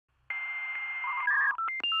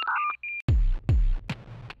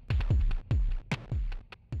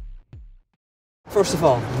First of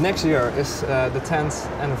all, next year is the 10th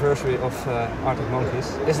anniversary of Arctic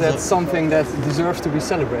Monkeys. Is that something that deserves to be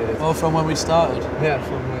celebrated? Oh, from when we started? Yeah,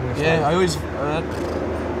 from when we started. Yeah, I always,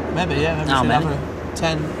 maybe we should have a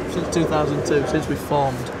 10, since 2002, since we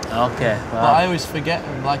formed. Okay. Wow. But I always forget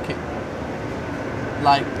them, we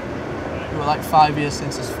were like 5 years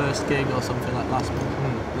since his first gig or something like last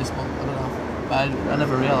month, this month, I don't know. But I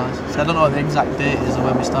never realised. So I don't know what the exact date is of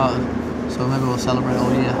when we started, so maybe we'll celebrate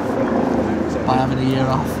all year by having a year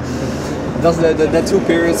off. Does the two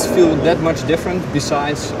periods feel that much different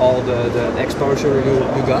besides all the exposure you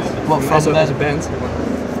got as a band?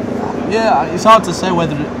 Yeah, it's hard to say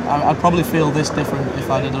whether I'd probably feel this different if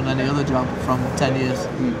I'd have done any other job from 10 years.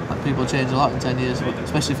 Like people change a lot in 10 years,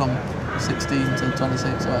 especially from 16 to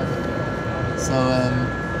 26 or whatever. So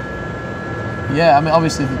yeah, I mean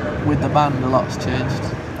obviously with the band a lot's changed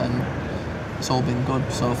and it's all been good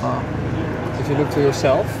so far. If you look to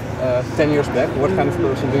yourself 10 years back, what kind of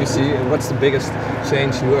person do you see and what's the biggest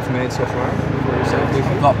change you have made so far for yourself?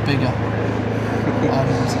 I've got bigger and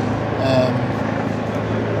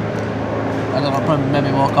I don't know, probably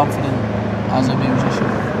maybe more confident as a musician.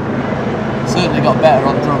 Certainly got better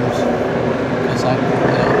on drums because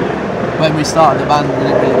when we started the band we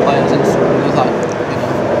didn't really play as instruments. It was like,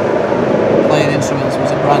 playing instruments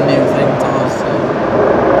was a brand new thing to us. So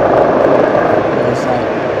it was like,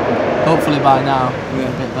 hopefully by now we're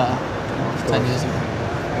a bit better. 10 years ago.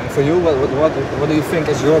 For you, what do you think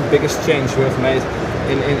is your biggest change you have made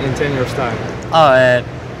in 10 years time? Oh,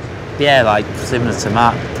 yeah, like similar to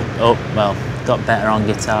Matt. Got better on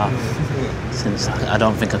guitar since I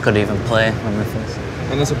don't think I could even play when we first.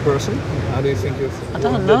 And as a person, how do you think you've? I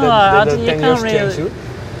don't know. The you 10 can't years really. changed you?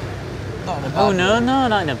 Not in a bad way. No,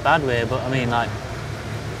 not in a bad way. But I mean, like,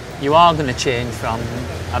 you are going to change from.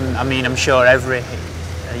 I'm sure every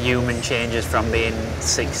human changes from being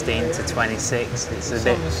 16 to 26.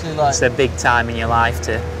 It's a big time in your life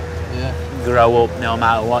to grow up, no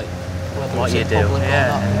matter what you do.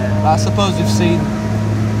 Yeah. I suppose you've seen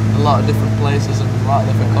a lot of different places and a lot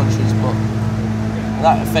of different countries, but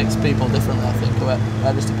that affects people differently. I think that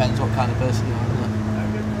just depends what kind of person you are.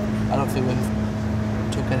 I don't think we've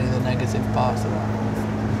took any of the negative parts of that.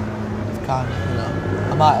 We've kind of,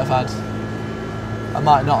 I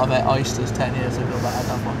might not have ate oysters 10 years ago, but I'd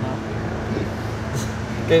have one now.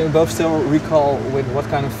 Can you both still recall with what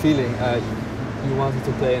kind of feeling you wanted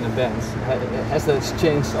to play in a band? Has that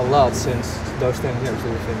changed a lot since those 10 years, do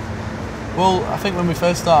you think? Well, I think when we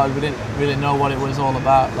first started, we didn't really know what it was all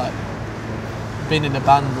about. Like, being in a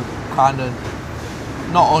band was kind of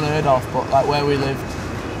not unheard of, but like where we lived,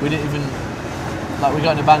 we didn't even, like we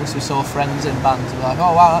got in a band, so we saw friends in bands, and we were like,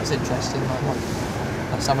 oh wow, that's interesting, like,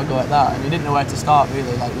 let's have a go at that. And you didn't know where to start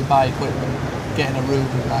really, like you buy equipment, get in a room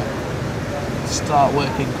and like start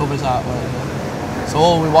working covers out, whatever. So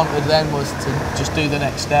all we wanted then was to just do the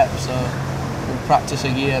next step, so we'd practice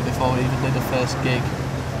a year before we even did the first gig.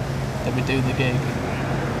 Then we'd do the gig,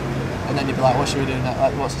 and then you'd be like, what should we do next?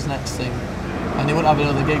 Like, what's this next thing? And you wouldn't have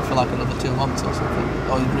another gig for like another 2 months or something,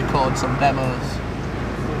 or you'd record some demos.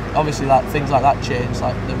 Obviously, like things like that change,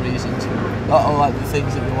 like the reasons, or like the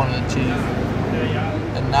things that we want to achieve.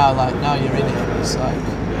 And now you're in it. It's like,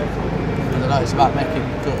 I don't know, it's about making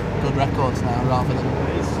good records now rather than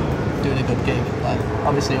doing a good gig. Like,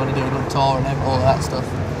 obviously, you want to do a good tour and all of that stuff.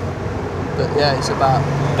 But yeah, it's about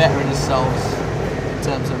bettering yourselves in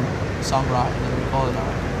terms of songwriting and recording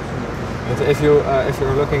art. But if you're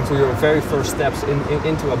looking to your very first steps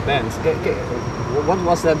into a band, what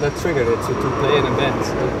was that triggered it to play in a band?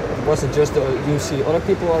 Was it just you see other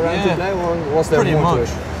people around to play, or was there more to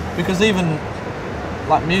it? Because even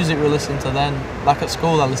like music we listened to then, like at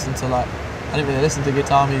school I listened to I didn't really listen to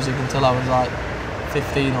guitar music until I was like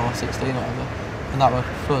 15 or 16 or whatever, and that were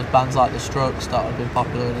first bands like the Strokes started being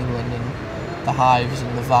popular in England, and the Hives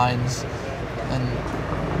and the Vines,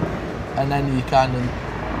 and then you kind of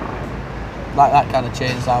like that kind of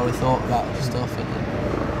changed how we thought about stuff, and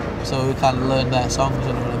so we kind of learned their songs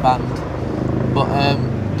when we were in a band. But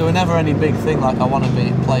there were never any big thing like I want to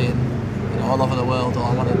be playing, all over the world, or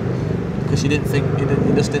I want to, because you didn't think it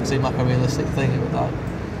just didn't seem like a realistic thing. It was like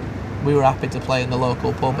we were happy to play in the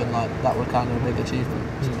local pub, and like that was kind of a big achievement.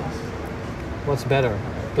 What's better,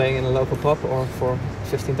 playing in a local pub or for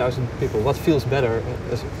 15,000 people? What feels better?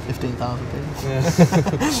 15,000 people. Yeah.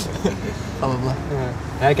 Probably. Yeah.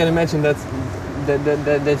 I can imagine that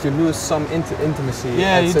you lose some intimacy.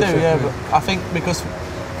 Yeah, you do. Yeah, but I think because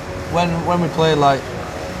when we play like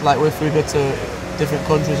if we go to different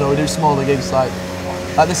countries or we do smaller gigs, like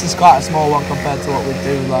this is quite a small one compared to what we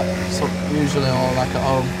do usually, or like at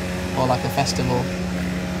home or like a festival.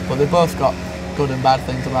 But they've both got good and bad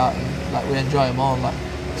things about them. like we enjoy them all. Like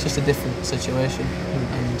it's just a different situation,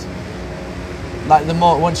 and like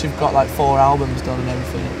once you've got like 4 albums done and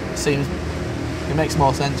everything, it makes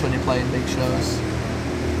more sense when you're playing big shows.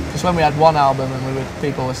 Because when we had 1 album and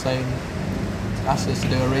people were saying, asking us to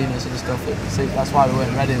do arenas and stuff, that's why we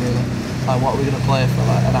weren't ready really. Like what are we going to play for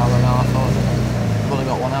like an hour and a half? We've only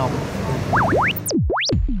got 1 album.